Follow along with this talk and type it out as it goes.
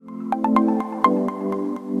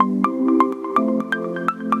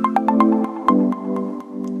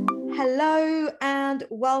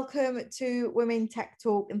welcome to Women Tech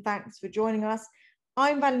Talk, and thanks for joining us.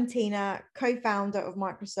 I'm Valentina, co-founder of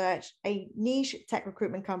Microsearch, a niche tech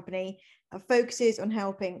recruitment company that focuses on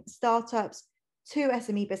helping startups to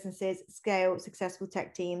SME businesses scale successful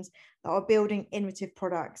tech teams that are building innovative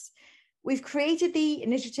products. We've created the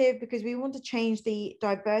initiative because we want to change the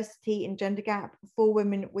diversity and gender gap for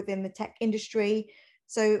women within the tech industry.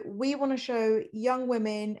 So we want to show young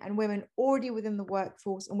women and women already within the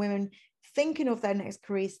workforce and women thinking of their next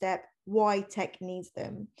career step why tech needs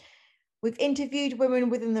them. We've interviewed women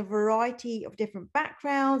within the variety of different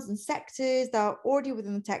backgrounds and sectors that are already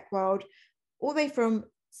within the tech world, all the way from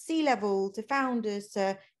C-level to founders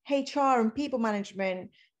to HR and people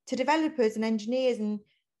management to developers and engineers and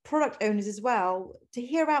product owners as well, to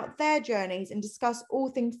hear about their journeys and discuss all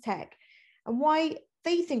things tech and why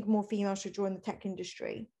they think more females should join the tech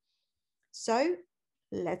industry. So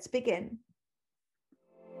let's begin.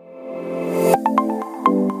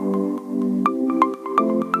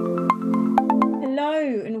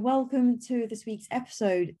 Hello and welcome to this week's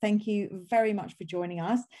episode. Thank you very much for joining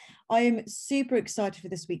us. I am super excited for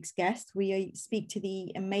this week's guest. We speak to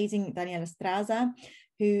the amazing Daniela Straza,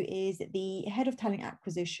 who is the head of talent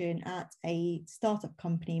acquisition at a startup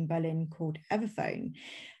company in Berlin called Everphone.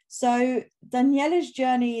 So Daniela's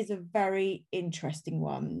journey is a very interesting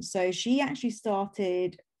one. So she actually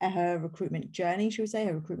started her recruitment journey, should we say,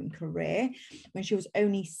 her recruitment career, when she was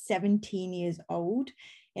only 17 years old,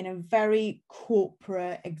 in a very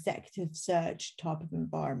corporate executive search type of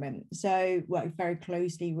environment. So worked very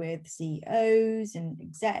closely with CEOs and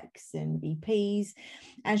execs and VPs.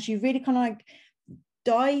 And she really kind of like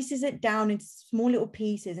dices it down into small little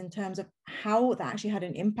pieces in terms of how that actually had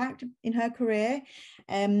an impact in her career,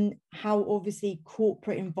 and how obviously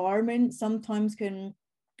corporate environments sometimes can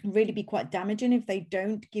really be quite damaging if they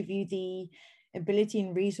don't give you the ability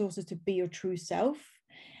and resources to be your true self.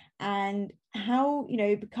 And how, you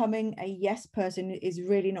know, becoming a yes person is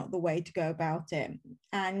really not the way to go about it.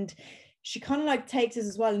 And she kind of like takes us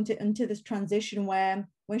as well into this transition where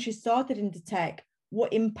when she started into tech,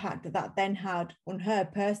 what impact that then had on her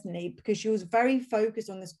personally, because she was very focused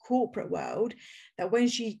on this corporate world, that when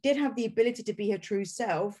she did have the ability to be her true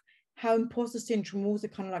self, how imposter syndrome also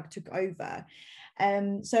kind of like took over.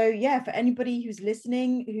 So yeah, for anybody who's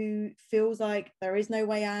listening, who feels like there is no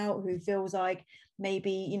way out, who feels like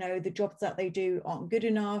maybe, you know, the jobs that they do aren't good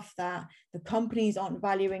enough, that the companies aren't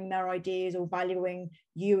valuing their ideas or valuing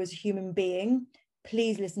you as a human being,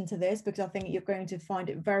 please listen to this, because I think you're going to find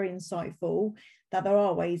it very insightful that there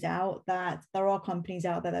are ways out, that there are companies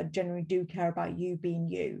out there that generally do care about you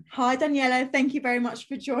being you. Hi, Daniela. Thank you very much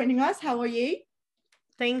for joining us. How are you?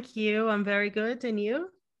 Thank you. I'm very good. And you?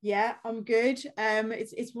 Yeah, I'm good.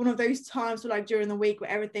 It's one of those times like during the week where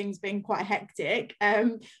everything's been quite hectic.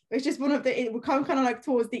 It's just it will come kind of like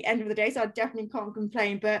towards the end of the day, so I definitely can't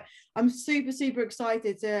complain. But I'm super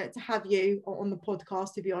excited to have you on the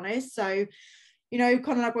podcast, to be honest. So, you know,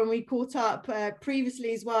 kind of like when we caught up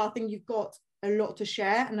previously as well, I think you've got a lot to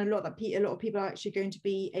share and a lot of people are actually going to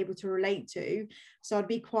be able to relate to. So I'd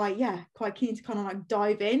be quite keen to kind of like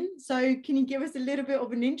dive in. So can you give us a little bit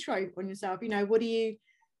of an intro on yourself? You know, what are you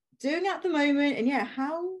doing at the moment, and yeah,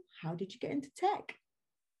 how did you get into tech?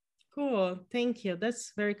 Cool, thank you.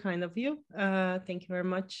 That's very kind of you. Thank you very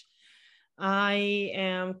much. I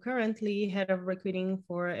am currently head of recruiting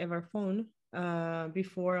for Everphone.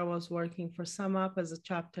 Before I was working for SumUp as a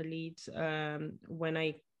chapter lead when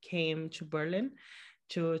I came to Berlin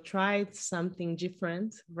to try something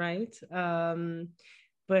different, right?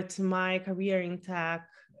 But my career in tech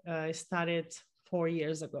started 4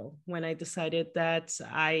 years ago when I decided that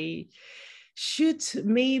I should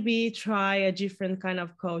maybe try a different kind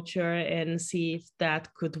of culture and see if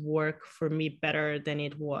that could work for me better than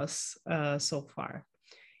it was so far.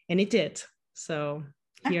 And it did. So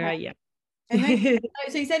here I am. And then,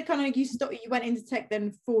 so you said kind of like you went into tech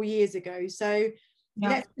then 4 years ago. So yeah,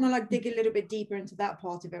 let's kind of like dig a little bit deeper into that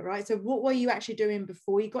part of it, right? So what were you actually doing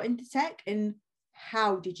before you got into tech, and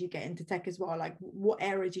how did you get into tech as well? Like what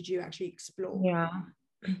area did you actually explore? Yeah.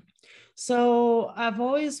 So I've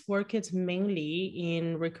always worked mainly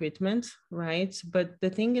in recruitment, right? But the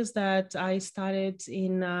thing is that I started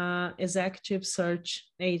in an executive search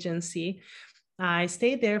agency. I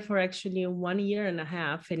stayed there for actually 1 year and a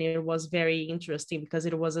half, and it was very interesting because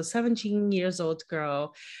it was a 17 years old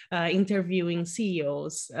girl interviewing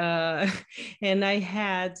CEOs. And I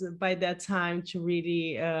had by that time to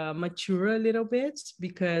really mature a little bit,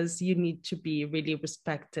 because you need to be really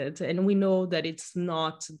respected. And we know that it's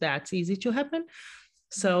not that easy to happen.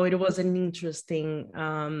 So it was an interesting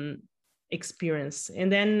experience.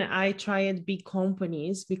 And then I tried big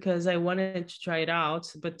companies because I wanted to try it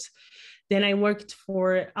out. But then I worked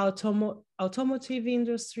for automotive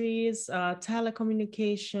industries,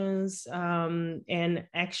 telecommunications, and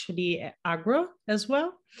actually agro as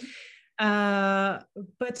well.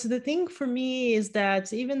 But the thing for me is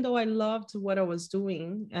that even though I loved what I was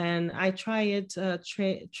doing, and I tried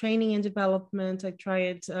training and development, I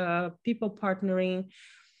tried people partnering,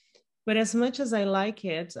 but as much as I like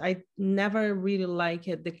it, I never really like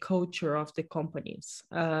it, the culture of the companies.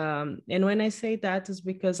 And when I say that is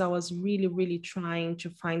because I was really, really trying to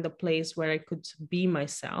find a place where I could be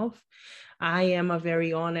myself. I am a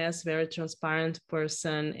very honest, very transparent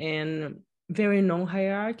person, and very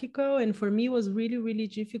non-hierarchical. And for me, it was really, really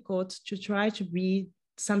difficult to try to be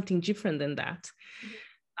something different than that.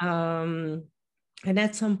 And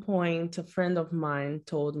at some point, a friend of mine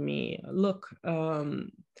told me, look,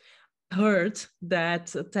 heard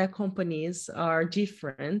that tech companies are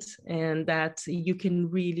different and that you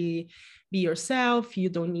can really be yourself. You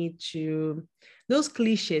don't need to, those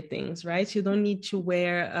cliche things, right? You don't need to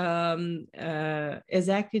wear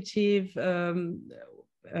executive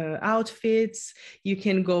outfits. You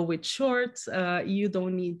can go with shorts. You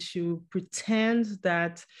don't need to pretend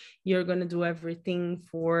that you're going to do everything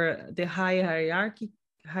for the high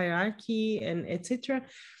hierarchy and etc.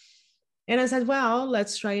 And I said, well,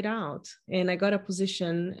 let's try it out. And I got a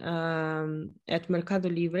position at Mercado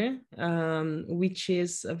Libre, which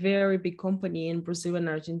is a very big company in Brazil and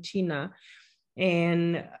Argentina.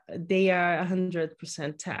 And they are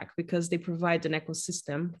 100% tech because they provide an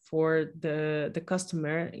ecosystem for the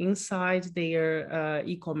customer inside their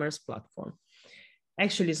e-commerce platform.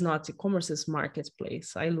 Actually, it's not e-commerce, it's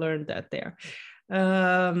marketplace. I learned that there.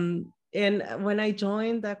 And when I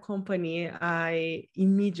joined that company, I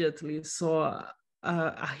immediately saw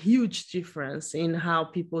a huge difference in how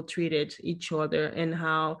people treated each other and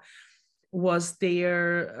how was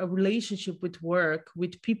their relationship with work,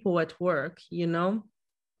 with people at work, you know?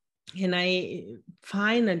 And I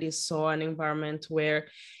finally saw an environment where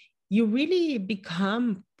you really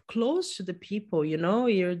become close to the people, you know?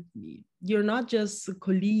 You're not just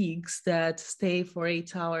colleagues that stay for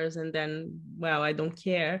 8 hours and then, well, I don't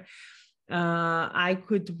care. I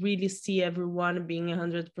could really see everyone being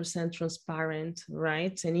 100% transparent,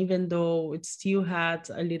 right? And even though it still had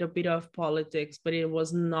a little bit of politics, but it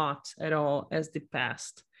was not at all as the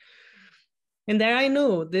past. And there I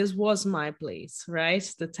knew this was my place, right?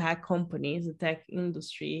 The tech companies, the tech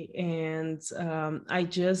industry. And I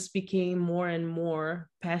just became more and more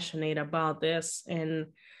passionate about this.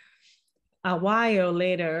 And a while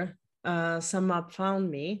later, SumUp found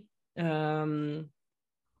me.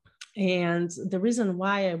 And the reason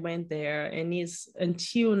why I went there, and is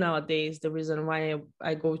until nowadays, the reason why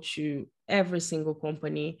I go to every single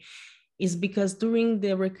company, is because during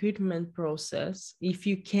the recruitment process, if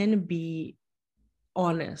you can be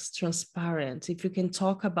honest, transparent, if you can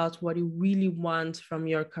talk about what you really want from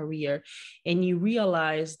your career, and you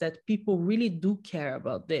realize that people really do care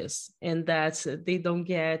about this, and that they don't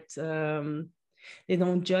they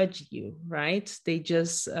don't judge you, right? They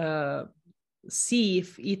just see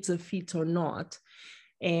if it's a fit or not.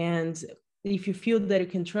 And if you feel that you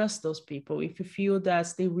can trust those people, if you feel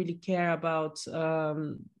that they really care about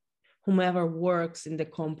whomever works in the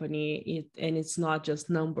company, and it's not just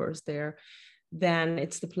numbers there, then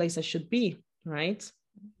it's the place I should be, right?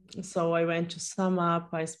 So I went to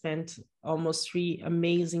SumUp. I spent almost 3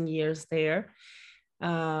 amazing years there,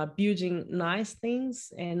 building nice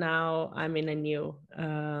things, and now I'm in a new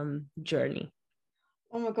journey.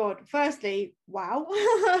 Oh my God. Firstly, wow.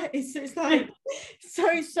 it's like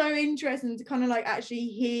so interesting to kind of like actually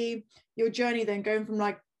hear your journey then going from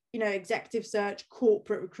like, you know, executive search,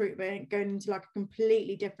 corporate recruitment, going into like a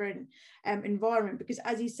completely different environment. Because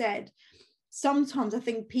as you said, sometimes I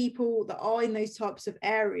think people that are in those types of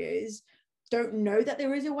areas don't know that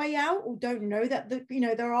there is a way out, or don't know that you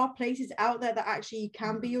know, there are places out there that actually you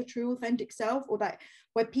can be your true authentic self, or that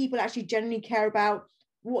where people actually genuinely care about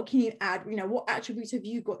what can you add, you know, what attributes have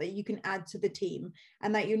you got that you can add to the team,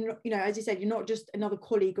 and that you're not, you know, as you said, you're not just another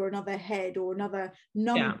colleague or another head or another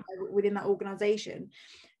number within that organization.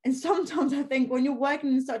 And sometimes I think when you're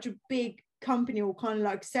working in such a big company or kind of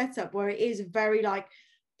like setup where it is very like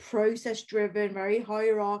process driven, very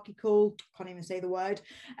hierarchical, can't even say the word,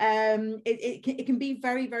 it can be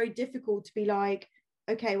very, very difficult to be like,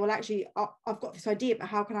 okay, well actually I've got this idea, but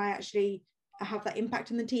how can I actually have that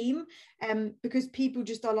impact on the team? Because people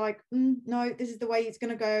just are like, no, this is the way it's going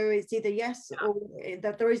to go. It's either yes or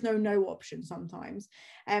that there is no option sometimes.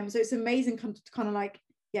 So it's amazing to kind of like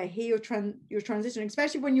hear your transition,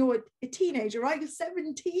 especially when you're a teenager, right? You're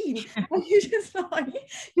 17 and you're just like,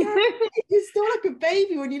 you're still like a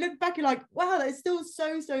baby. When you look back, you're like, wow, that's still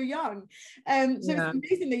so young. So it's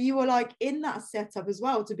amazing that you were like in that setup as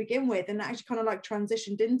well to begin with, and actually kind of like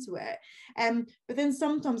transitioned into it. But then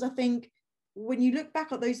sometimes I think when you look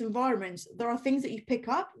back at those environments, there are things that you pick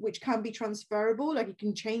up which can be transferable, like you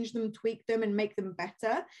can change them, tweak them, and make them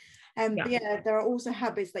better. But there are also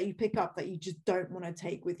habits that you pick up that you just don't want to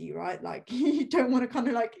take with you, right? Like you don't want to kind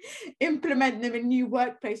of like implement them in new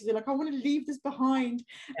workplaces. You're like, I want to leave this behind.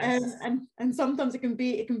 Yes. And sometimes it can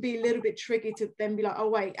be a little bit tricky to then be like, oh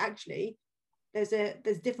wait, actually there's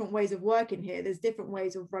different ways of working here, there's different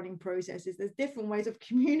ways of running processes, there's different ways of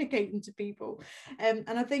communicating to people. And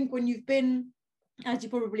I think when you've been, as you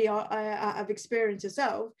probably have experienced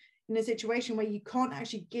yourself, in a situation where you can't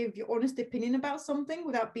actually give your honest opinion about something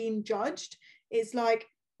without being judged, it's like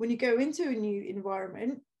when you go into a new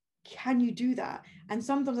environment, can you do that? And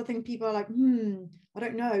sometimes I think people are like, I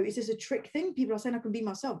don't know, is this a trick thing? People are saying I can be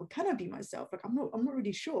myself, but can I be myself? Like I'm not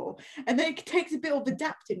really sure. And then it takes a bit of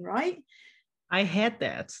adapting, right? I had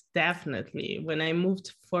that definitely when I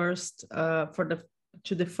moved first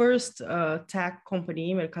to the first tech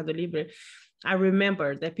company, Mercado Libre. I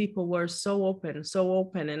remember that people were so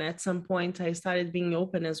open. And at some point I started being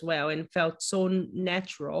open as well and felt so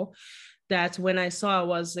natural that when I saw I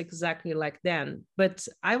was exactly like them. But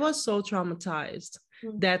I was so traumatized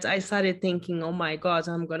that I started thinking, oh my God,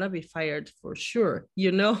 I'm going to be fired for sure,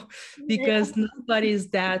 because nobody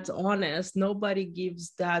is that honest. Nobody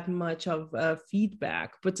gives that much of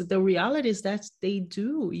feedback. But the reality is that they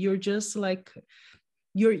do. You're just like,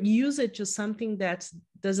 you use it to something that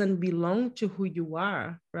doesn't belong to who you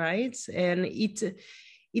are, right? And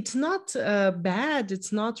it's not bad,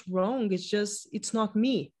 it's not wrong, it's not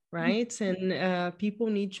me, right? And people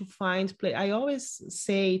need to find play. I always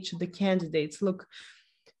say to the candidates, look,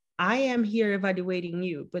 I am here evaluating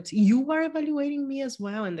you, but you are evaluating me as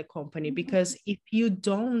well in the company, because if you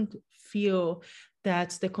don't feel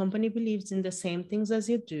that the company believes in the same things as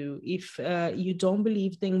you do, if you don't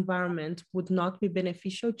believe the environment would not be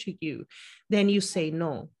beneficial to you, then you say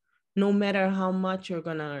no. No matter how much you're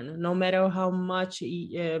going to earn, no matter how much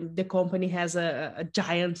the company has a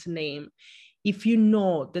giant name, if you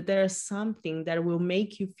know that there's something that will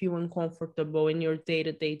make you feel uncomfortable in your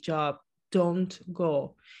day-to-day job, don't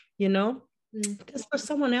go, because for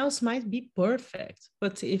someone else might be perfect,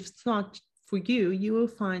 but if it's not for you, you will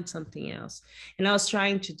find something else. And I was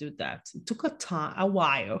trying to do that. It took a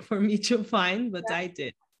while for me to find, but I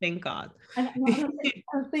did, thank God. I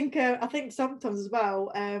think sometimes as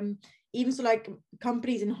well, even so like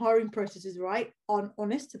companies and hiring processes, right, aren't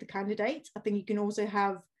honest to the candidates. I think you can also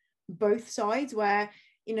have both sides where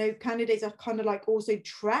candidates are kind of like also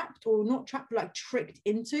trapped, or not trapped, but like tricked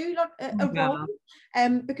into like a role,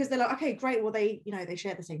 because they're like, okay, great, well they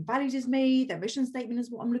share the same values as me, their mission statement is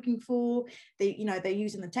what I'm looking for, they're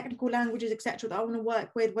using the technical languages, etc., that I want to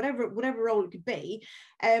work with, whatever role it could be,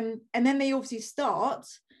 and then they obviously start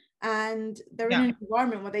and they're in an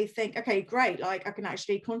environment where they think, okay, great, like I can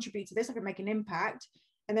actually contribute to this, I can make an impact.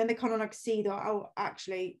 And then they kind of like see that, oh,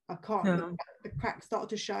 actually, I can't. The cracks start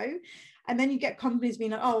to show. And then you get companies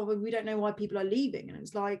being like, oh, well, we don't know why people are leaving. And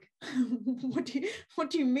it's like, what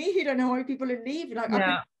do you mean you don't know why people are leaving? Like,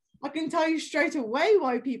 I can tell you straight away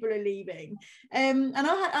why people are leaving. And I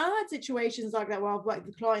had situations like that where I've worked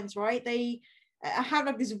with clients, right? They have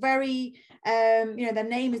like this very their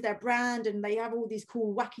name is their brand, and they have all these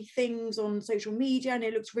cool wacky things on social media, and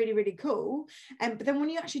it looks really, really cool. But then when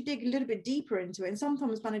you actually dig a little bit deeper into it, and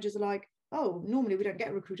sometimes managers are like, oh, normally we don't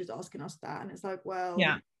get recruiters asking us that, and it's like, well,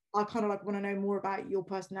 I kind of like want to know more about your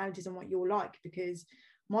personalities and what you're like, because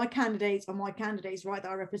my candidates are my candidates, right,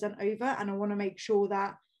 that I represent over, and I want to make sure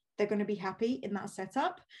that they're going to be happy in that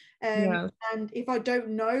setup. And if I don't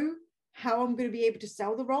know how I'm going to be able to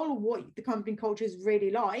sell the role, or what the company culture is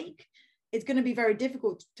really like, it's going to be very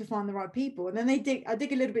difficult to find the right people. And then I dig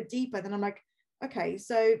a little bit deeper, then I'm like, okay,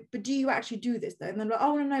 so but do you actually do this though? And they're like,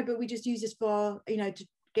 oh no, but we just use this for to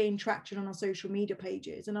gain traction on our social media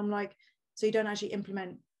pages. And I'm like, so you don't actually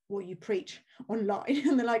implement what you preach online?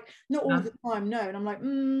 And they're like, not all the time, no. And I'm like,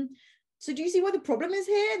 so do you see what the problem is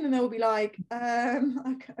here? And then they'll be like,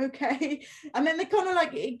 okay. And then they kind of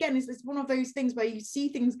like, again, it's one of those things where you see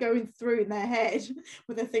things going through in their head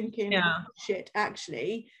where they're thinking, oh, shit,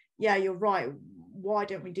 actually, yeah, you're right. Why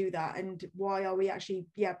don't we do that? And why are we actually,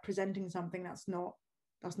 presenting something that's not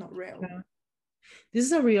real? This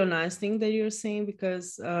is a real nice thing that you're saying,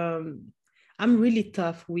 because I'm really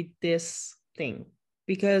tough with this thing,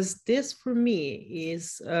 because this for me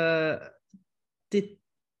is the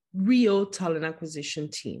real talent acquisition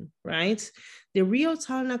team, right? The real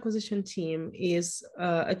talent acquisition team is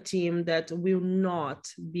a team that will not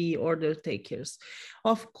be order takers.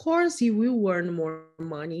 Of course, you will earn more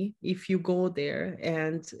money if you go there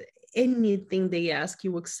and anything they ask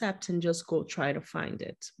you accept and just go try to find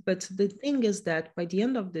it. But the thing is that by the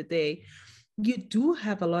end of the day, you do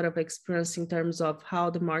have a lot of experience in terms of how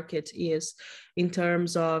the market is, in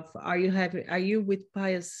terms of are you with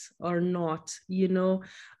bias or not,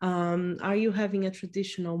 are you having a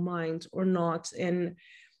traditional mind or not. And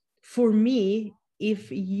for me,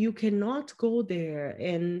 if you cannot go there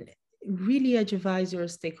and really advise your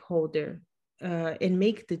stakeholder and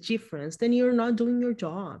make the difference, then you're not doing your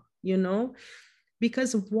job,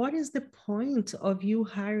 because what is the point of you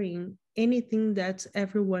hiring anything that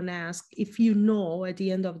everyone asks if you know at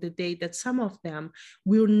the end of the day that some of them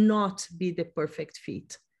will not be the perfect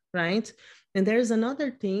fit, right? And there's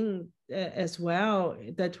another thing as well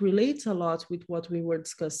that relates a lot with what we were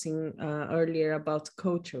discussing earlier about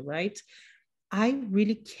culture, right? I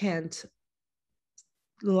really can't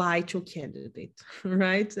lie to a candidate,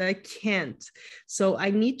 right? I can't. So I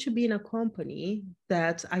need to be in a company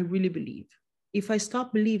that I really believe. If I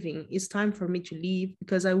stop believing, it's time for me to leave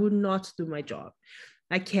because I would not do my job.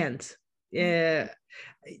 I can't. This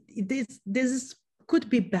could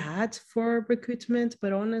be bad for recruitment,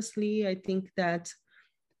 but honestly, I think that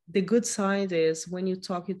the good side is when you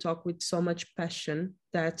talk with so much passion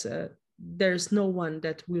that there's no one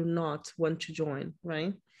that will not want to join,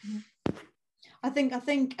 right? I think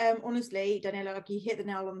honestly, Daniela, like you hit the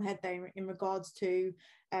nail on the head there in regards to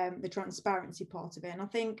the transparency part of it. And I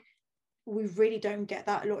think we really don't get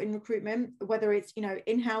that a lot in recruitment, whether it's,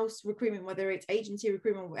 in-house recruitment, whether it's agency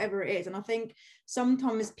recruitment, whatever it is. And I think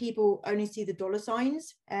sometimes people only see the dollar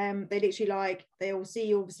signs. They literally they all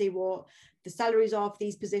see obviously what the salaries are for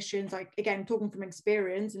these positions. Like, again, talking from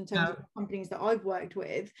experience in terms of companies that I've worked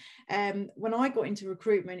with, when I got into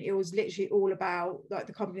recruitment, it was literally all about, like,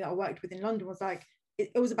 the company that I worked with in London was like,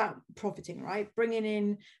 it was about profiting, right? Bringing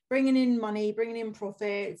in money, bringing in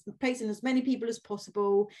profits, placing as many people as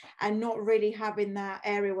possible, and not really having that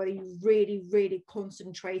area where you really, really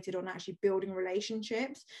concentrated on actually building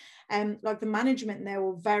relationships. And like the management there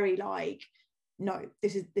were very like, no,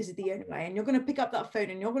 this is the only way. And you're going to pick up that phone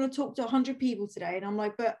and you're going to talk to 100 people today. And I'm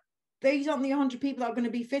like, but these aren't the 100 people that are going to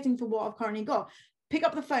be fitting for what I've currently got. Pick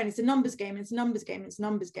up the phone. It's a numbers game. It's a numbers game. It's a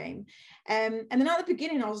numbers game. And then at the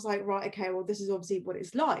beginning, I was like, right, okay, well, this is obviously what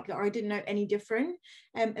it's like. I didn't know any different.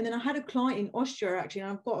 And then I had a client in Austria, actually,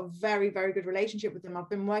 and I've got a very, very good relationship with them. I've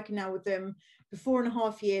been working now with them for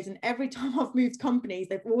 4.5 years. And every time I've moved companies,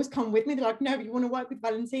 they've always come with me. They're like, no, you want to work with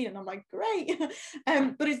Valentina? And I'm like, great.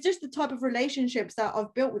 But it's just the type of relationships that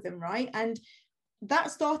I've built with them, right? And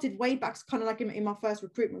that started way back, kind of like in my first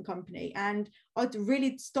recruitment company. And I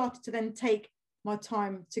really started to then take my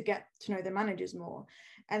time to get to know the managers more.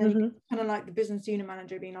 And then kind of like the business unit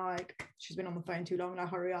manager being like, she's been on the phone too long, now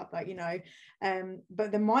hurry up, like,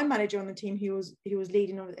 but then my manager on the team, he was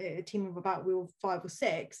leading a team of about 5 or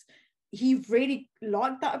 6. He really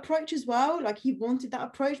liked that approach as well. Like, he wanted that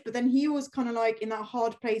approach, but then he was kind of like in that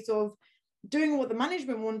hard place of doing what the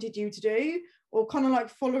management wanted you to do, or kind of like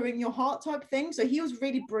following your heart type thing. So he was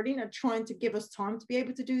really brilliant at trying to give us time to be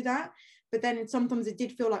able to do that. But then sometimes it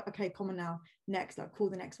did feel like, okay, come on now, next, like call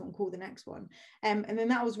the next one. And then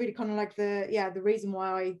that was really kind of like the reason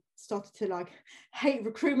why I started to like hate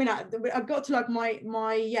recruitment. I got to like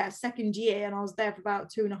my second year, and I was there for about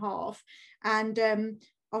 2.5. And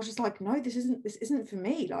I was just like, no, this isn't for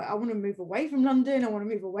me. Like, I want to move away from London. I want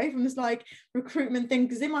to move away from this like recruitment thing,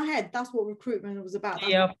 because in my head, that's what recruitment was about.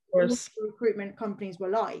 That's of course. what recruitment companies were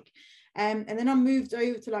like. And then I moved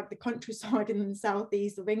over to like the countryside in the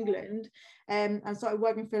southeast of England, and started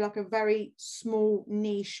working for like a very small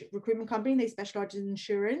niche recruitment company. They specialize in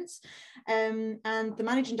insurance. And the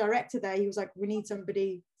managing director there, he was like, we need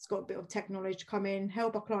somebody that's got a bit of tech knowledge to come in,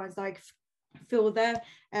 help our clients like fill their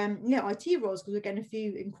IT roles, because we're getting a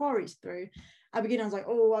few inquiries through. At the beginning, I was like,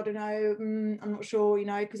 oh, I don't know, I'm not sure,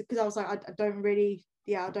 because I was like, I don't really,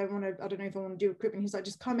 I don't know if I want to do recruitment. He's like,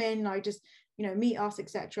 just come in, like, just, meet us,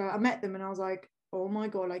 etc. I met them and I was like, oh my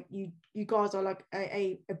god, like you guys are like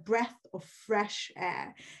a breath of fresh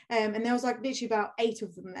air. And there was like literally about 8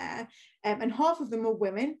 of them there, and half of them were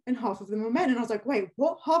women and half of them were men. And I was like, wait,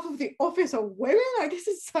 what? Half of the office are women? Like, this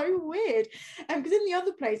is so weird. Because in the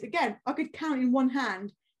other place, again, I could count in one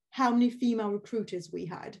hand how many female recruiters we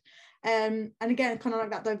had. And again, kind of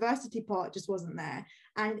like that diversity part just wasn't there.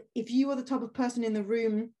 And if you were the type of person in the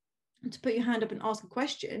room to put your hand up and ask a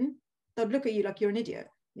question, they'd look at you like you're an idiot.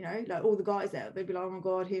 Like all the guys there, they'd be like, oh my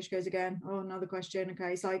god, here she goes again, oh, another question.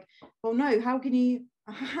 Okay, it's like, well, no, how can you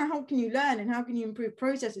how can you learn and how can you improve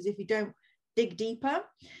processes if you don't dig deeper?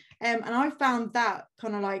 And I found that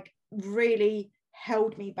kind of like really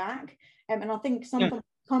held me back. And I think some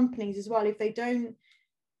companies as well, if they don't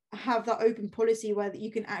have that open policy where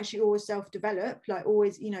you can actually always self-develop, like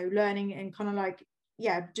always, you know, learning and kind of like,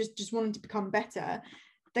 yeah, just wanting to become better,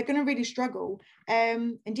 they're going to really struggle.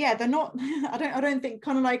 And yeah, they're not I don't think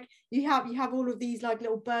kind of like you have all of these like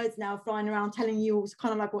little birds now flying around telling you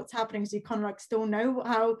kind of like what's happening, so you kind of like still know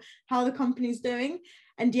how the company's doing.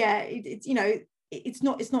 And yeah, it's you know, it's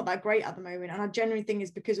not that great at the moment, and I genuinely think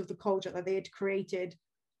it's because of the culture that they had created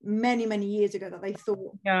many years ago that they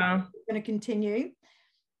thought was going to continue.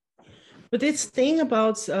 But this thing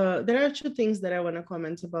about, there are two things that I want to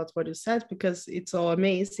comment about what you said, because it's all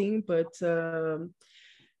amazing, but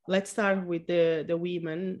let's start with the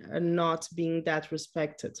women not being that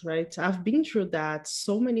respected, right? I've been through that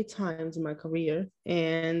so many times in my career,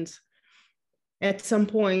 and at some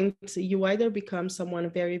point you either become someone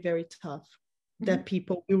very tough that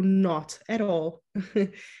people will not at all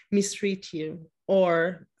mistreat you,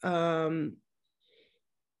 or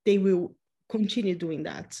they will continue doing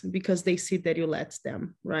that because they see that you let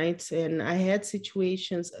them, right? And I had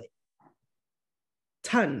situations,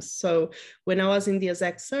 tons. So when I was in the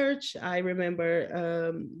exec search, I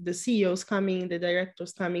remember the CEOs coming, the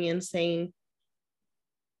directors coming and saying,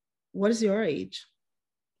 what is your age?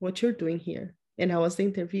 What you're doing here? And I was the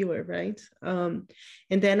interviewer, right? And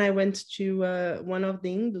then I went to one of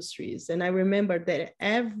the industries, and I remember that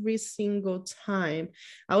every single time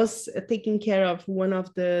I was taking care of one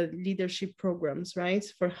of the leadership programs, right,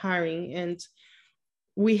 for hiring. And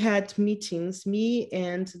we had meetings, me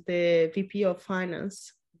and the VP of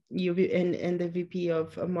finance and the VP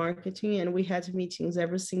of marketing, and we had meetings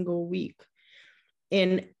every single week.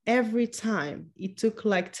 And every time it took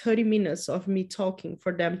like 30 minutes of me talking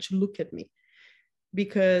for them to look at me,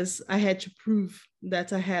 because I had to prove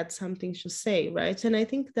that I had something to say, right? And I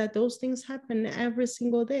think that those things happen every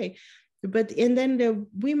single day. And then the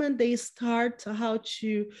women, they start how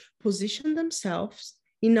to position themselves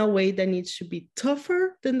in a way that needs to be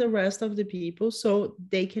tougher than the rest of the people so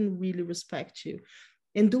they can really respect you.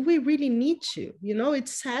 And do we really need to? You know,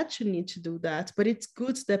 it's sad to need to do that, but it's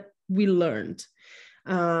good that we learned.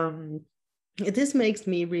 This makes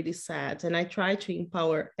me really sad, and I try to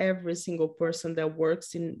empower every single person that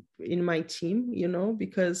works in my team, you know,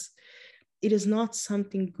 because it is not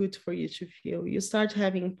something good for you to feel. You start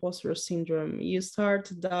having imposter syndrome, you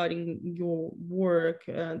start doubting your work,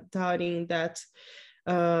 doubting that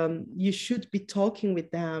you should be talking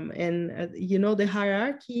with them. And you know, the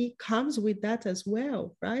hierarchy comes with that as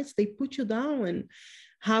well, right? They put you down, and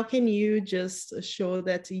how can you just show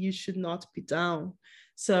that you should not be down?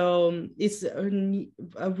 So it's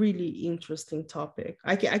a really interesting topic.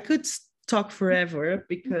 I could talk forever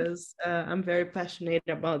because I'm very passionate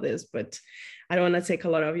about this, but I don't want to take a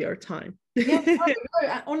lot of your time. Yeah,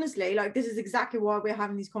 no, honestly, like this is exactly why we're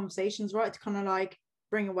having these conversations, right? To kind of like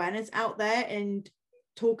bring awareness out there and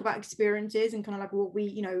talk about experiences and kind of like what we,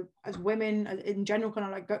 you know, as women in general kind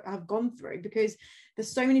of like have gone through, because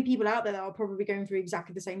there's so many people out there that are probably going through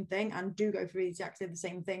exactly the same thing and do go through exactly the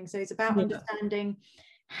same thing. So it's about understanding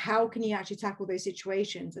how can you actually tackle those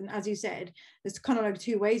situations. And as you said, there's kind of like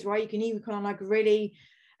two ways, right? You can either kind of like really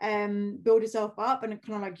build yourself up and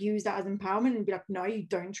kind of like use that as empowerment and be like, no, you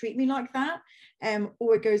don't treat me like that.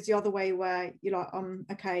 Or it goes the other way where you're like,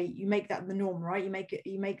 okay, you make that the norm, right? You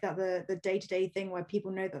make that the day-to-day thing where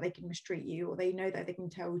people know that they can mistreat you, or they know that they can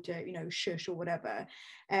tell to, you know, shush or whatever.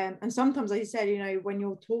 And sometimes, like you said, you know, when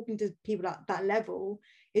you're talking to people at that level,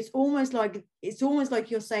 it's almost like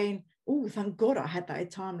you're saying, oh, thank God I had that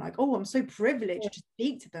time. Like, oh, I'm so privileged to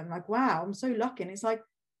speak to them. Like, wow, I'm so lucky. And it's like,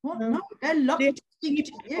 what? No, they're lucky to speak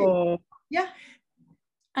to you. Yeah.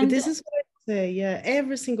 And this is what I say. Yeah,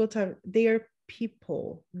 every single time, they are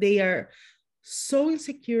people. They are so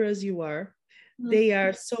insecure as you are. They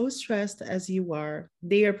are so stressed as you are.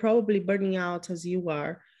 They are probably burning out as you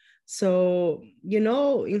are. So, you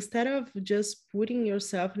know, instead of just putting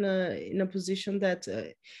yourself in a position that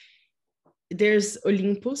there's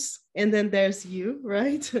Olympus and then there's you,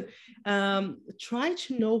 right? Try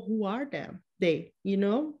to know who are they, you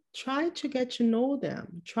know, try to get to know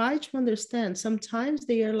them, try to understand. Sometimes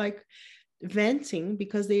they are like venting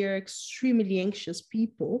because they are extremely anxious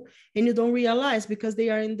people, and you don't realize because they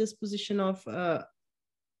are in this position of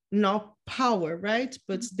not power, right?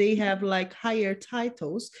 But they have like higher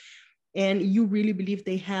titles, and you really believe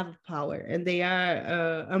they have power and they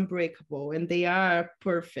are unbreakable and they are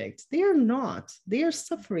perfect. They are not. They are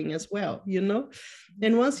suffering as well, you know?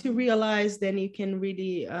 And once you realize, then you can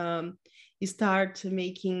really start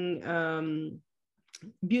making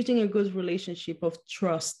building a good relationship of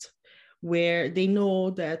trust where they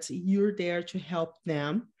know that you're there to help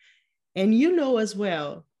them. And you know as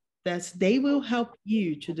well that they will help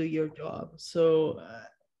you to do your job. So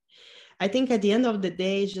I think at the end of the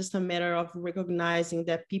day, it's just a matter of recognizing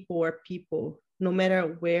that people are people, no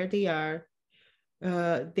matter where they are,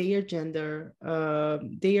 their gender,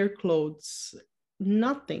 their clothes,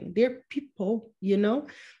 nothing. They're people, you know?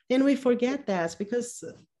 And we forget that because,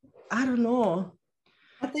 I don't know.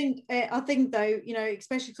 I think though, you know,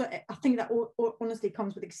 especially I think that honestly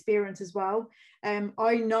comes with experience as well. I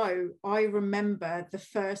remember the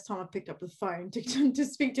first time I picked up the phone to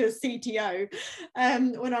speak to a CTO,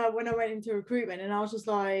 when I went into recruitment, and I was just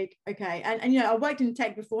like, okay, and you know, I worked in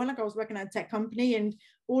tech before, like I was working at a tech company, and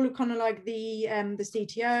all of kind of like the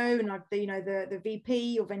CTO and like the, you know, the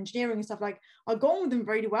VP of engineering and stuff, like I got on with them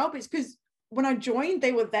really well, but it's because when I joined,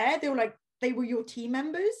 they were there, they were like, they were your team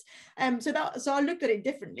members. So I looked at it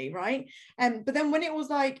differently, right? But then when it was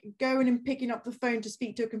like going and picking up the phone to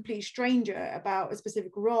speak to a complete stranger about a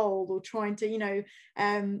specific role, or trying to, you know,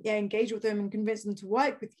 engage with them and convince them to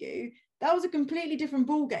work with you, that was a completely different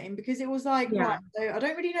ball game, because it was like, right, so I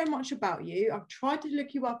don't really know much about you. I've tried to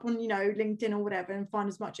look you up on, you know, LinkedIn or whatever and find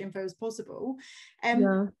as much info as possible.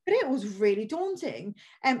 But it was really daunting.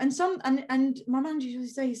 And my manager used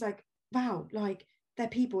to say, he's like, wow, like, they're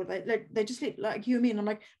people, they just look like you and me. And I'm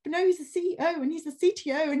like, but no, he's the CEO and he's the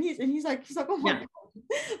CTO, and he's like, oh my God,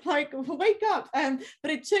 like, wake up.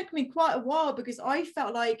 But it took me quite a while, because I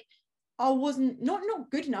felt like I wasn't not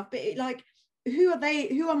good enough, but it, like, who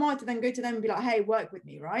am I to then go to them and be like, hey, work with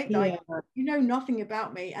me, right? Like, you know nothing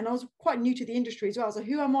about me, and I was quite new to the industry as well, so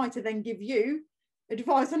who am I to then give you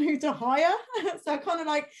advice on who to hire? So I kind of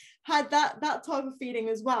like had that type of feeling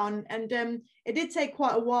as well, and it did take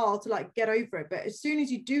quite a while to like get over it, but as soon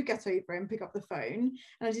as you do get over it and pick up the phone,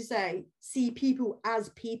 and as you say, see people as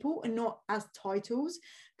people and not as titles,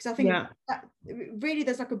 because I think that really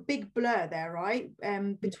there's like a big blur there, right?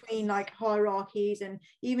 Between like hierarchies, and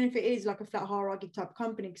even if it is like a flat hierarchy type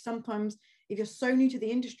company, because sometimes if you're so new to the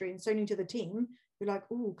industry and so new to the team, you're like,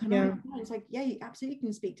 oh, can I? It's like, yeah, you absolutely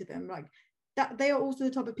can speak to them, like that. They are also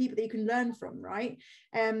the type of people that you can learn from, right?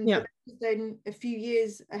 But then a few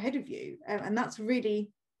years ahead of you, and that's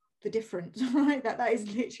really the difference, right? That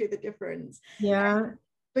is literally the difference.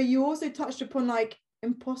 But you also touched upon like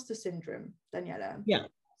imposter syndrome, Daniela.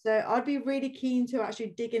 So I'd be really keen to actually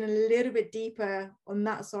dig in a little bit deeper on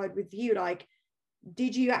that side with you. Like,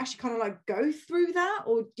 did you actually kind of like go through that,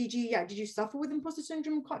 or did you suffer with imposter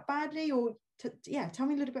syndrome quite badly, or tell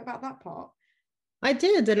me a little bit about that part. I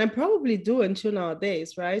did, and I probably do until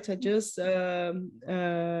nowadays, right? I just,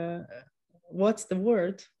 what's the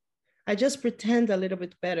word? I just pretend a little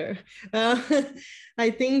bit better.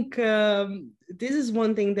 I think this is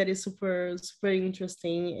one thing that is super, super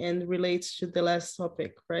interesting and relates to the last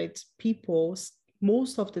topic, right? People,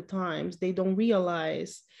 most of the times, they don't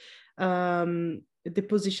realize the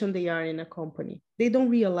position they are in a company. They don't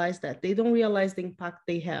realize that. They don't realize the impact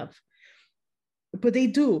they have. But they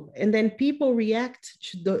do. And then people react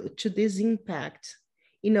to this impact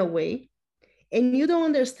in a way, and you don't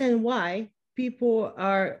understand why people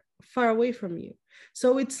are far away from you.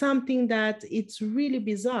 So it's something that it's really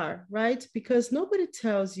bizarre, right? Because nobody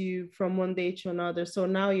tells you from one day to another, so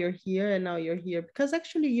now you're here and now you're here, because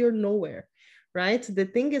actually you're nowhere, right? The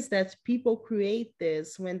thing is that people create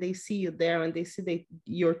this when they see you there, when they see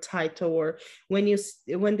your title, or when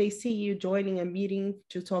they see you joining a meeting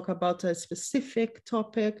to talk about a specific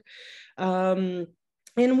topic. And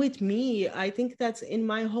with me, I think that in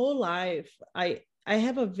my whole life, I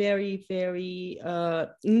have a very, very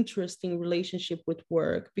interesting relationship with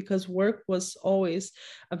work, because work was always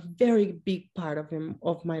a very big part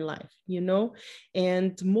of my life, you know?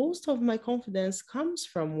 And most of my confidence comes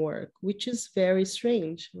from work, which is very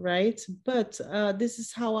strange, right? But this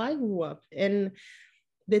is how I grew up. And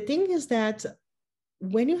the thing is that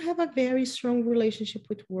when you have a very strong relationship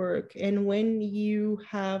with work, and when you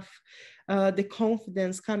have the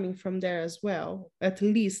confidence coming from there as well, at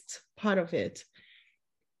least part of it,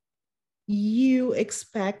 you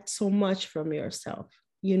expect so much from yourself,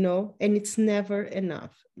 you know, and it's never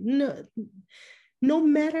enough. No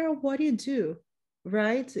matter what you do,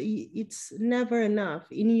 right? It's never enough,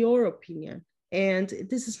 in your opinion. And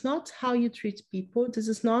this is not how you treat people. This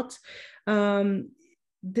is not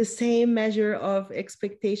the same measure of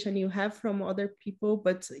expectation you have from other people,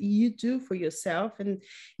 but you do for yourself. And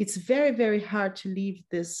it's very, very hard to leave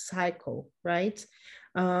this cycle, right?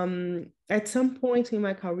 At some point in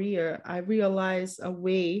my career, I realized a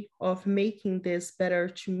way of making this better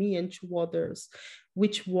to me and to others,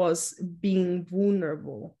 which was being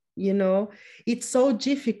vulnerable, You know, it's so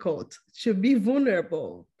difficult to be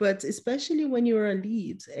vulnerable, but especially when you're a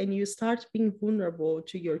lead and you start being vulnerable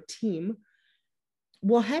to your team,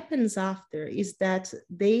 what happens after is that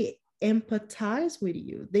they empathize with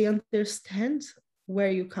you. They understand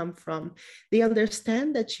where you come from. They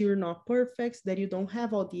understand that you're not perfect, that you don't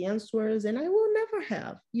have all the answers, and I will never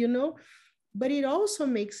have, you know. But it also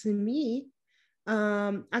makes me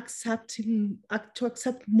to accept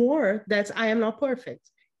more that I am not perfect,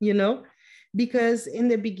 you know, because in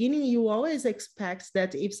the beginning you always expect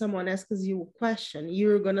that if someone asks you a question,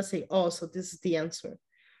 you're gonna say, oh, so this is the answer.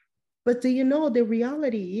 But do you know, the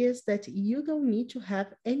reality is that you don't need to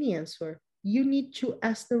have any answer. You need to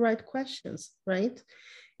ask the right questions, right?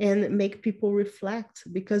 And make people reflect,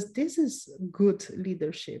 because this is good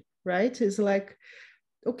leadership, right? It's like,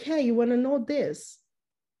 okay, you want to know this.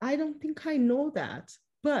 I don't think I know that,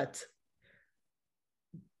 but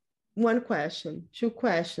one question, two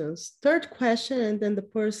questions, third question, and then the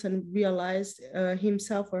person realized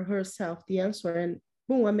himself or herself the answer, and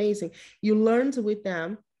boom, amazing. You learned with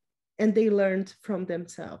them and they learned from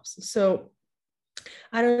themselves. So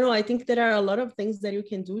I don't know. I think there are a lot of things that you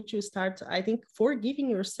can do to start, I think, forgiving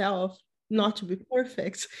yourself not to be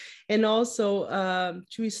perfect, and also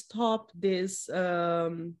to stop this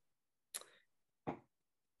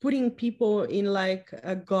putting people in like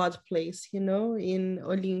a God place, you know, in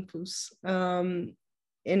Olympus. And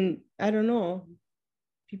I don't know,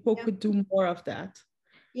 people could do more of that.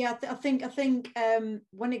 Yeah, I think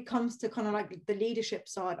when it comes to kind of like the leadership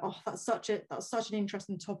side, oh, that's such an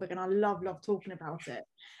interesting topic, and I love talking about it.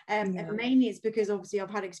 And mainly it's because obviously I've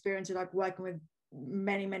had experience of like working with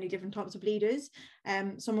many different types of leaders.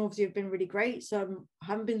 Some obviously have been really great, some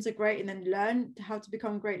haven't been so great, and then learn how to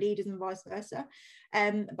become great leaders and vice versa.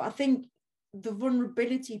 But I think the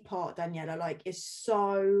vulnerability part, Daniela, like, is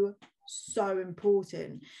so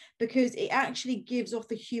important, because it actually gives off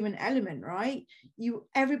the human element, right?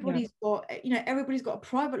 Everybody's got a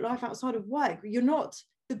private life outside of work. You're not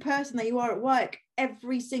the person that you are at work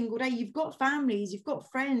every single day. You've got families, you've got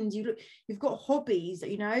friends, you've got hobbies,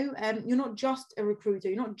 you know. You're not just a recruiter,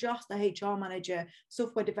 you're not just a HR manager,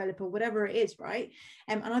 software developer, whatever it is, right?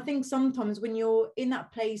 And I think sometimes when you're in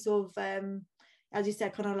that place of as you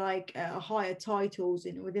said, kind of like higher titles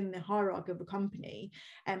within the hierarchy of a company,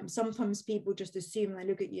 sometimes people just assume, they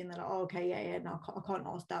look at you and they're like, oh, okay, yeah, no, I can't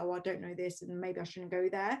ask that, or I don't know this, and maybe I shouldn't go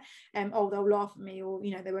there. Oh, they'll laugh at me, or,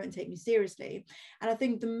 you know, they won't take me seriously. And I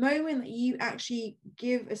think the moment that you actually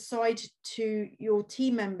give a side to your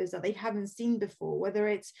team members that they haven't seen before, whether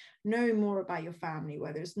it's knowing more about your family,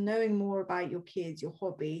 whether it's knowing more about your kids, your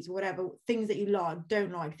hobbies, whatever, things that you like,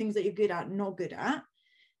 don't like, things that you're good at, not good at,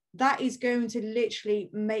 that is going to literally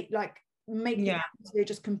make the atmosphere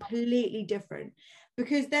just completely different.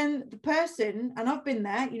 Because then the person, and I've been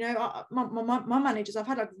there, you know, my managers, I've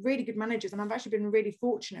had like really good managers, and I've actually been really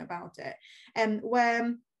fortunate about it, and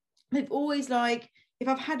where they've always, like, if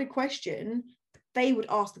I've had a question, they would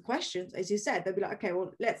ask the questions, as you said. They'd be like, okay,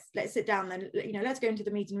 well, let's sit down then, you know, let's go into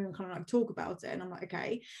the meeting room and kind of like talk about it. And I'm like,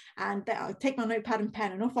 okay. And I'll take my notepad and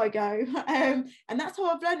pen and off I go. And that's how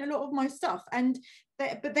I've learned a lot of my stuff. And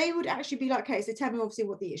but they would actually be like, okay, so tell me obviously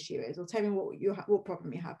what the issue is, or tell me what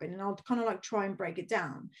problem you're having, and I'll kind of like try and break it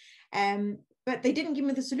down. But they didn't give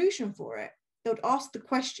me the solution for it. They would ask the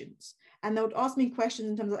questions, and they would ask me questions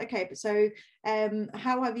in terms of, okay, but so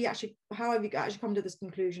how have you actually come to this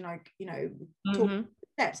conclusion, like, you know, talk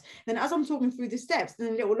steps. Then as I'm talking through the steps,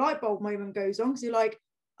 then a little light bulb moment goes on, because you're like,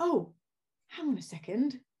 oh, hang on a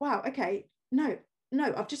second, wow, okay, no,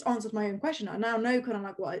 I've just answered my own question. I now know kind of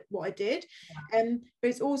like what I did. But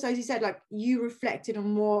it's also, as you said, like, you reflected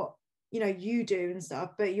on what, you know, you do and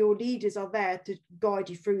stuff, but your leaders are there to guide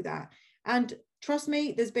you through that. And trust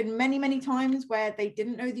me, there's been many times where they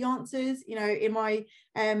didn't know the answers. You know, in my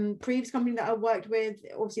previous company that I worked with,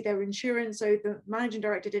 obviously they were insurance, so the managing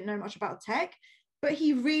director didn't know much about tech, but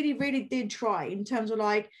he really did try, in terms of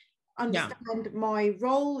like, understand my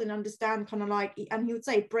role and understand kind of like, and he would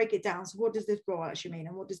say, break it down. So what does this role actually mean,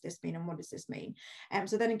 and what does this mean, and what does this mean?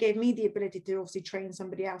 So then it gave me the ability to obviously train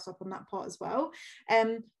somebody else up on that part as well.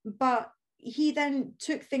 But he then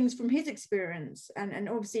took things from his experience, and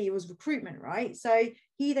obviously it was recruitment, right? So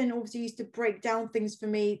he then obviously used to break down things for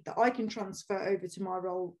me that I can transfer over to my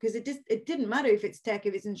role, because it didn't matter if it's tech,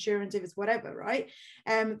 if it's insurance, if it's whatever, right?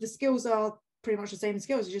 The skills are pretty much the same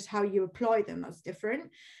skills, it's just how you apply them that's different.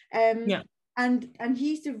 And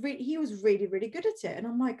he was really good at it, and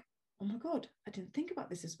I'm like, oh my god, I didn't think about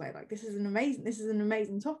this way. Like, this is an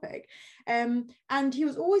amazing topic. And he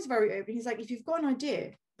was always very open. He's like, if you've got an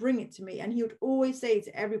idea, bring it to me. And he would always say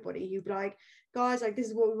to everybody, he'd be like, guys, like, this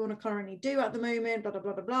is what we want to currently do at the moment, blah, blah,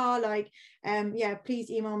 blah, blah, blah. Like, yeah, please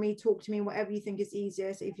email me, talk to me, whatever you think is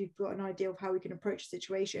easiest, if you've got an idea of how we can approach the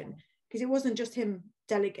situation. Because it wasn't just him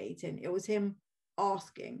delegating, it was him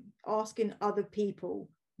asking other people,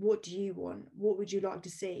 what do you want? What would you like to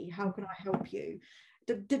see? How can I help you?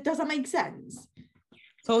 Does that make sense?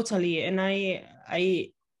 Totally. And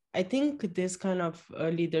I think this kind of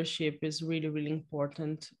leadership is really, really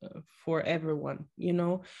important for everyone, you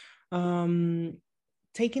know.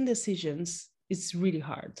 Taking decisions is really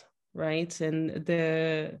hard, right? And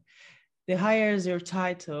the higher is your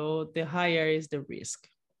title, the higher is the risk,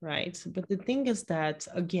 right? But the thing is that,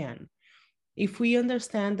 again, if we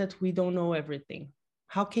understand that we don't know everything,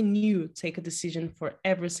 how can you take a decision for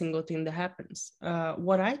every single thing that happens?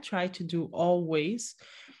 What I try to do always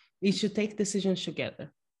is to take decisions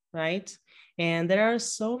together, right? And there are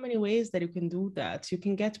so many ways that you can do that. You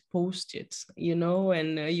can get Post-its, you know, and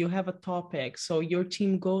you have a topic. So your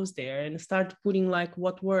team goes there and start putting like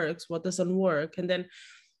what works, what doesn't work. And then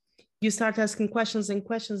you start asking questions and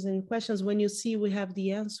questions and questions. When you see we have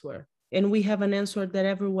the answer, and we have an answer that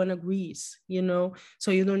everyone agrees, you know,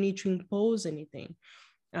 so you don't need to impose anything.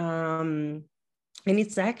 And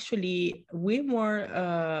it's actually way more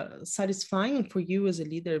satisfying for you as a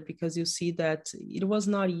leader, because you see that it was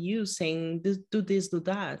not you saying this, do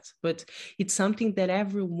that, but it's something that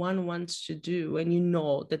everyone wants to do. And you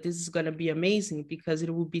know that this is going to be amazing because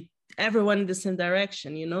it will be everyone in the same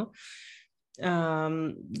direction, you know.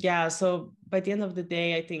 Yeah, so by the end of the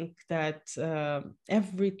day, I think that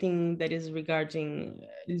everything that is regarding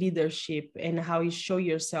leadership and how you show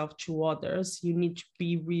yourself to others, you need to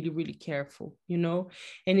be really, really careful, you know.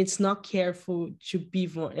 And it's not careful to be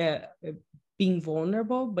being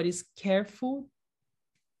vulnerable, but it's careful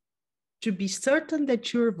to be certain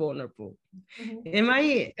that you're vulnerable. Mm-hmm. Am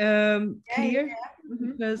I clear? Yeah.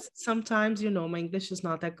 Mm-hmm. Because sometimes, you know, my English is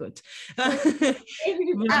not that good.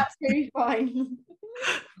 Absolutely fine.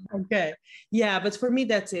 Okay. Yeah, but for me,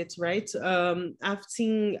 that's it, right? I've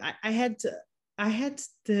seen, I had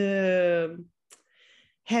the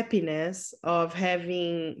happiness of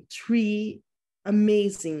having 3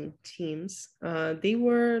 amazing teams. They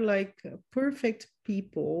were like perfect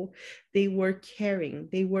people. They were caring.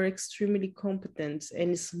 They were extremely competent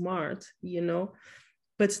and smart, you know.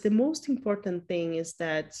 But the most important thing is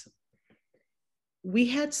that we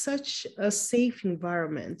had such a safe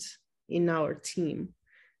environment in our team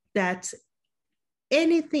that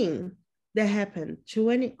anything that happened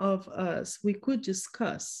to any of us, we could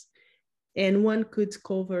discuss, and one could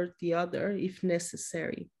cover the other if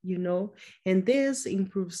necessary, you know. And this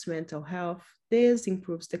improves mental health. This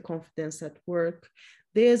improves the confidence at work.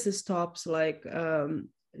 This stops like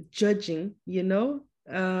judging, you know.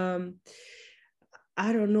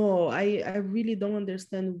 I don't know. I really don't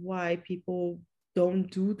understand why people don't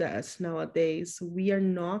do that nowadays. We are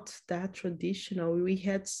not that traditional. We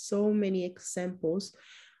had so many examples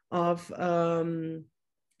of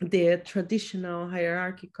the traditional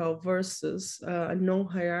hierarchical versus a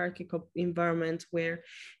non-hierarchical environment where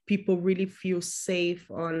people really feel safe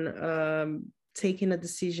on taking a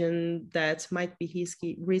decision that might be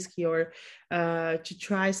risky, or to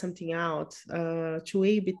try something out, to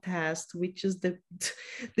A/B test, which is the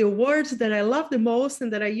word that I love the most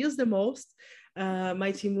and that I use the most.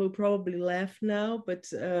 My team will probably laugh now, but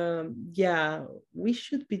yeah, we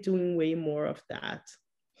should be doing way more of that.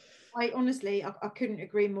 I honestly, I couldn't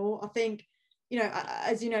agree more. I think, you know,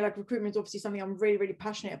 as you know, like recruitment is obviously something I'm really, really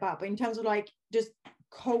passionate about. But in terms of like just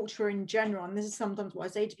culture in general, and this is sometimes what I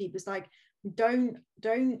say to people, it's like, don't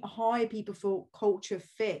hire people for culture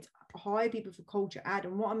fit, hire people for culture add.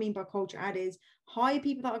 And what I mean by culture add is hire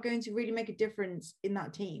people that are going to really make a difference in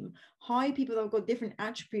that team, hire people that have got different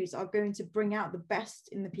attributes that are going to bring out the best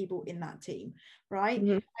in the people in that team, right?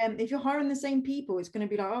 Mm-hmm. If you're hiring the same people, it's going to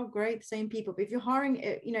be like, oh great, the same people. But if you're hiring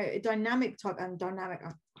a dynamic type, and dynamic,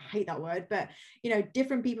 I hate that word, but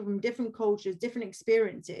different people from different cultures, different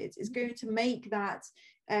experiences, is going to make that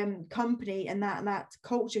company and that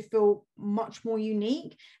culture feel much more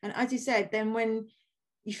unique. And as you said, then when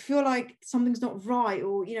you feel like something's not right,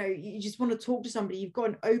 or you just want to talk to somebody, you've got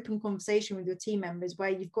an open conversation with your team members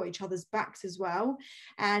where you've got each other's backs as well.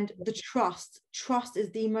 And the trust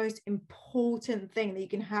is the most important thing that you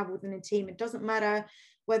can have within a team. It doesn't matter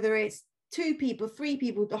whether it's 2 people, 3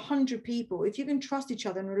 people, 100 people. If you can trust each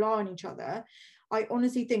other and rely on each other, I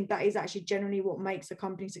honestly think that is actually generally what makes a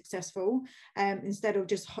company successful, instead of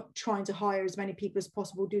just trying to hire as many people as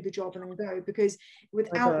possible, do the job and then go. Because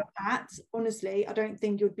without that, honestly, I don't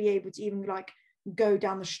think you'd be able to even like go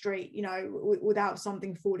down the street, you know, without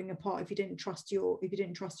something falling apart if you didn't trust your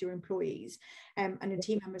employees and your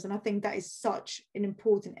team members. And I think that is such an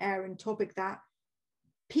important area and topic that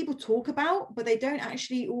people talk about, but they don't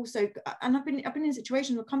actually also. And I've been in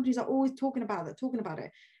situations where companies are always talking about it,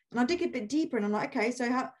 and I dig a bit deeper, and I'm like, okay, so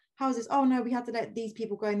how's this? Oh no, we had to let these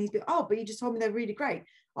people go, and these people. Oh, but you just told me they're really great.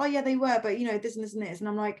 Oh yeah, they were, but you know, this and this and this. And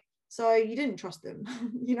I'm like, so you didn't trust them,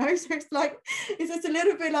 you know? So it's like, it's just a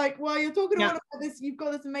little bit like, well, you're talking all about this, you've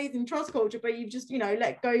got this amazing trust culture, but you've just, you know,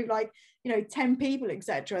 let go like, you know, 10 people,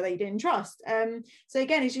 etc., that you didn't trust. So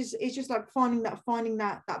again, it's just like finding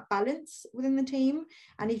that balance within the team.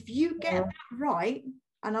 And if you get that right,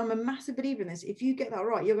 and I'm a massive believer in this, if you get that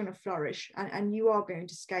right, you're going to flourish, and you are going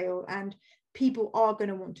to scale, and people are going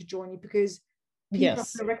to want to join you, because people are going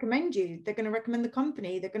to recommend you. They're going to recommend the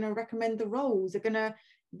company. They're going to recommend the roles. They're going to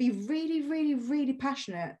be really, really, really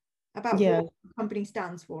passionate about what the company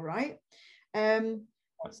stands for, right?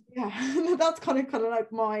 That's kind of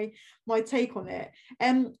like my take on it.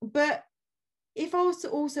 But if I was to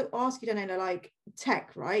also ask you, Daniela, like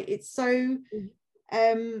tech, right? It's so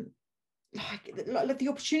like the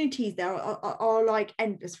opportunities there are like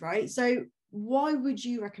endless, right? So why would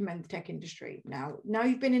you recommend the tech industry now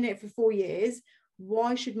you've been in it for 4 years?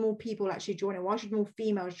 Why should more people actually join it? Why should more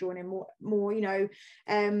females join in? More, you know,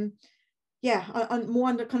 more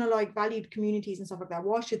under kind of like valued communities and stuff like that.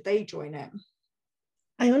 Why should they join it?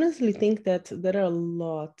 I honestly think that there are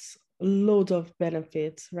loads of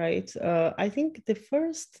benefits, right? I think the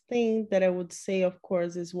first thing that I would say, of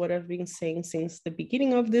course, is what I've been saying since the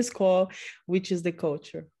beginning of this call, which is the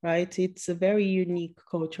culture, right? It's a very unique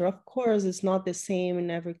culture. Of course, it's not the same in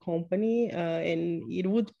every company, and it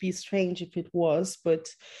would be strange if it was, but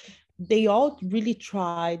they all really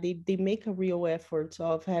try. They make a real effort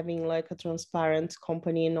of having like a transparent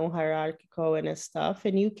company, non-hierarchical and stuff.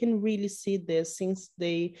 And you can really see this since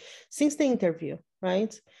the interview,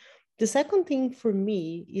 right? The second thing for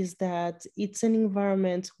me is that it's an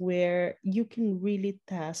environment where you can really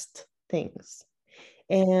test things.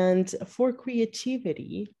 And for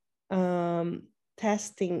creativity,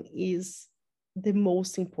 testing is the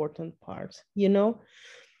most important part, you know,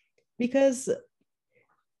 because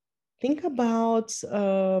think about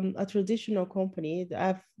a traditional company.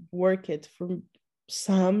 I've worked for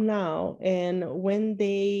some now, and when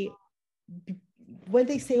they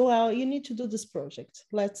say, well, you need to do this project,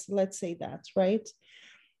 let's say that, right?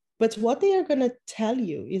 But what they are going to tell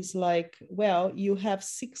you is like, well, you have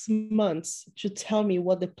 6 months to tell me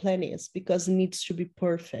what the plan is, because it needs to be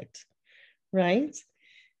perfect, right?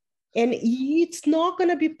 And it's not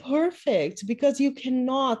going to be perfect, because you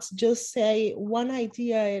cannot just say one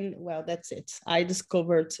idea and, well, that's it, I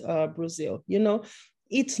discovered Brazil, you know.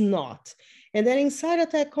 It's not. And then inside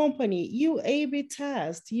of that company, you A/B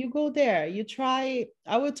test, you go there, you try.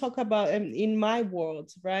 I will talk about in my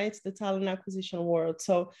world, right, the talent acquisition world.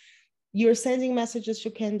 So you're sending messages to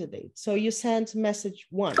candidates. So you send message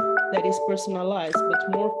 1 that is personalized,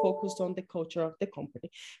 but more focused on the culture of the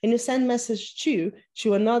company. And you send message 2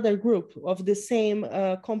 to another group of the same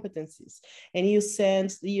competencies. And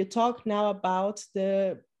you talk now about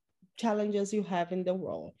the challenges you have in the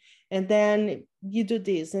role. And then you do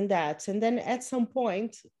this and that. And then at some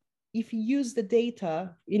point, if you use the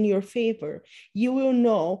data in your favor, you will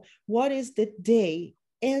know what is the day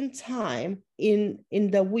and time in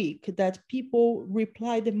the week that people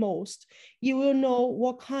reply the most. You will know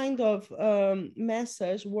what kind of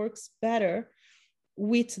message works better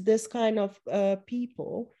with this kind of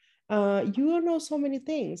people. You will know so many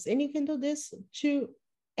things, and you can do this to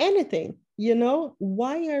anything, you know.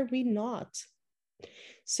 Why are we not?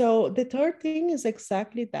 So the third thing is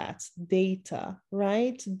exactly that, data,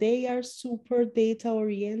 right? They are super data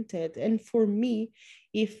oriented. And for me,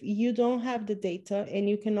 if you don't have the data and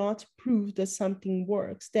you cannot prove that something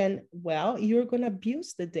works, then, well, you're going to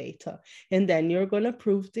abuse the data, and then you're going to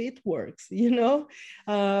prove that it works, you know?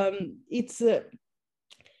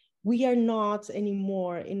 We are not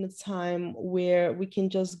anymore in a time where we can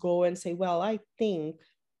just go and say, well, I think,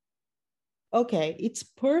 okay, it's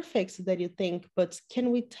perfect that you think, but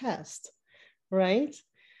can we test, right?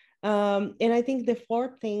 And I think the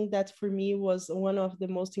fourth thing that for me was one of the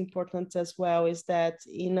most important as well is that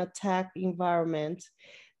in a tech environment,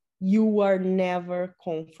 you are never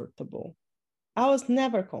comfortable. I was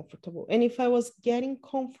never comfortable. And if I was getting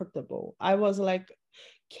comfortable, I was like,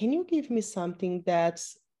 can you give me something that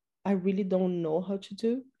I really don't know how to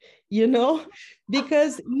do, you know,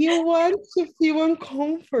 because you want to feel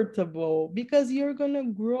uncomfortable, because you're going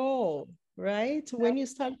to grow, right? When you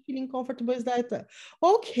start feeling comfortable, it's like,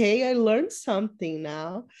 okay, I learned something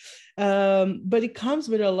now. But it comes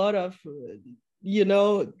with a lot of you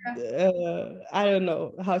know, I don't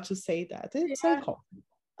know how to say that. It's uncomfortable.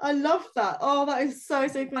 I love that. Oh, that is so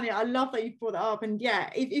funny. I love that you brought that up. And yeah,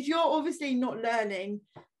 if you're obviously not learning,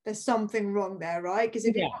 there's something wrong there, right? Because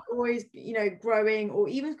if you're not always, you know, growing, or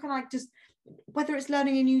even kind of like just whether it's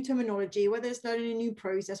learning a new terminology, whether it's learning a new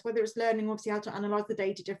process, whether it's learning obviously how to analyze the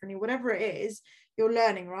data differently, whatever it is, you're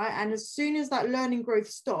learning, right? And as soon as that learning growth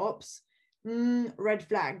stops, red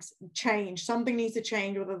flags, change. Something needs to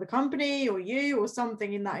change, whether the company or you or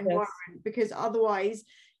something in that environment, because otherwise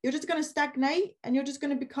you're just going to stagnate and you're just going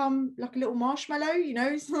to become like a little marshmallow, you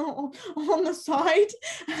know, on the side,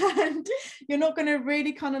 and you're not going to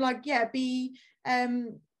really kind of like, be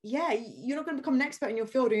you're not going to become an expert in your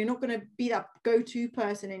field, or you're not going to be that go-to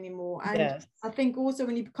person anymore. And I think also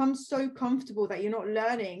when you become so comfortable that you're not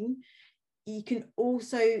learning, you can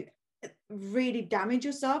also really damage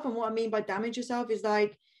yourself. And what I mean by damage yourself is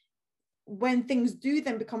like, when things do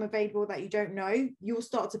then become available that you don't know, you'll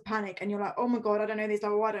start to panic and you're like, oh my God, I don't know this.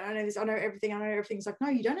 Oh, I don't know this. I know everything. It's like, no,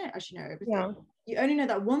 you don't actually know everything. You only know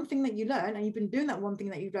that one thing that you learn, and you've been doing that one thing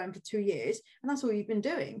that you've learned for 2 years, and that's all you've been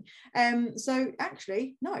doing. So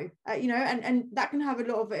actually, no, you know, and that can have a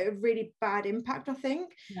lot of a really bad impact, I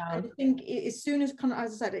think. And I think as soon as, kind of,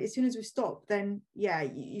 as I said, as soon as we stop, then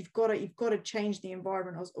you've got to change the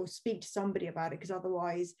environment, or speak to somebody about it, because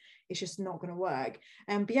otherwise it's just not going to work.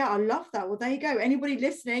 But I love that. Well, there you go. Anybody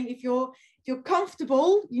listening, if you're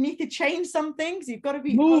comfortable, you need to change some things. You've got to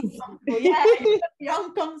be uncomfortable. You've got to be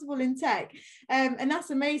uncomfortable in tech. And that's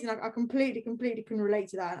amazing. I completely can relate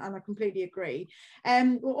to that, and I completely agree.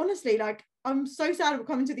 Well, honestly, like, I'm so sad we're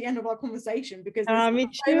coming to the end of our conversation, because me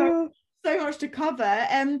too. So much to cover.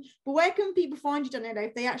 But where can people find you, Daniela,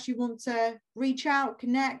 if they actually want to reach out,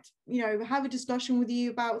 connect, you know, have a discussion with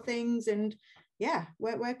you about things? And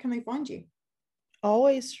where can they find you?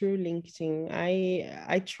 Always through LinkedIn.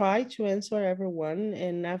 I try to answer everyone,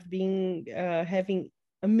 and I've been having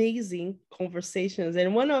amazing conversations,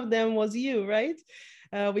 and one of them was you, right?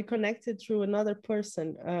 We connected through another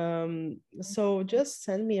person. So just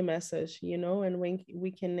send me a message, you know, and when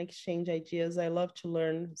we can exchange ideas. I love to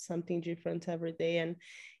learn something different every day, and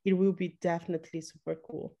it will be definitely super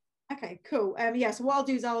cool. Okay, cool. So what I'll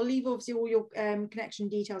do is I'll leave obviously all your connection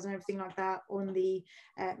details and everything like that on the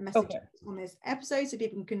message on this episode, so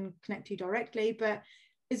people can connect to you directly. But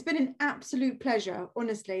it's been an absolute pleasure,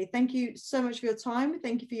 honestly. Thank you so much for your time.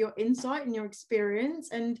 Thank you for your insight and your experience.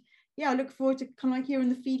 And I look forward to kind of like hearing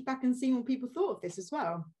the feedback and seeing what people thought of this as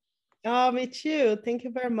well. Oh, me too. Thank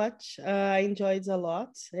you very much. I enjoyed it a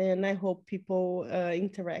lot, and I hope people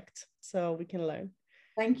interact so we can learn.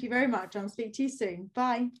 Thank you very much. I'll speak to you soon.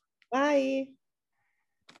 Bye. Bye.